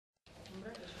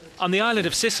On the island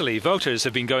of Sicily, voters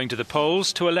have been going to the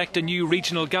polls to elect a new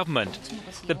regional government.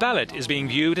 The ballot is being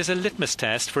viewed as a litmus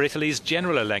test for Italy's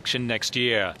general election next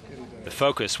year. The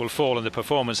focus will fall on the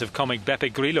performance of comic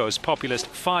Beppe Grillo's populist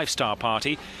Five-Star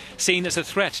Party, seen as a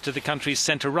threat to the country's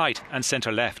centre-right and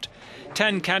centre-left.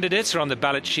 10 candidates are on the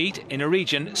ballot sheet in a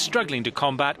region struggling to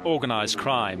combat organised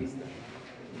crime.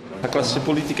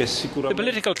 The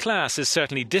political class is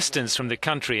certainly distanced from the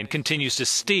country and continues to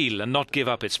steal and not give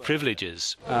up its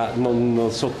privileges.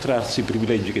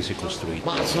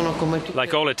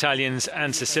 Like all Italians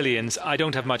and Sicilians, I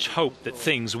don't have much hope that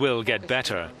things will get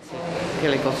better.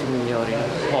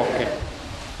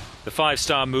 The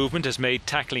Five-Star movement has made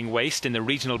tackling waste in the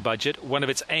regional budget one of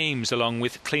its aims, along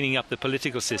with cleaning up the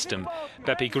political system.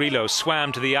 Beppe Grillo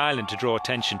swam to the island to draw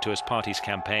attention to his party's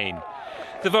campaign.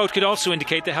 The vote could also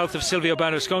indicate the health of Silvio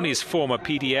Berlusconi's former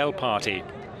PDL party.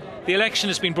 The election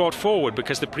has been brought forward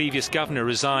because the previous governor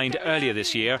resigned earlier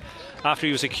this year after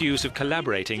he was accused of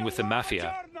collaborating with the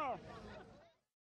mafia.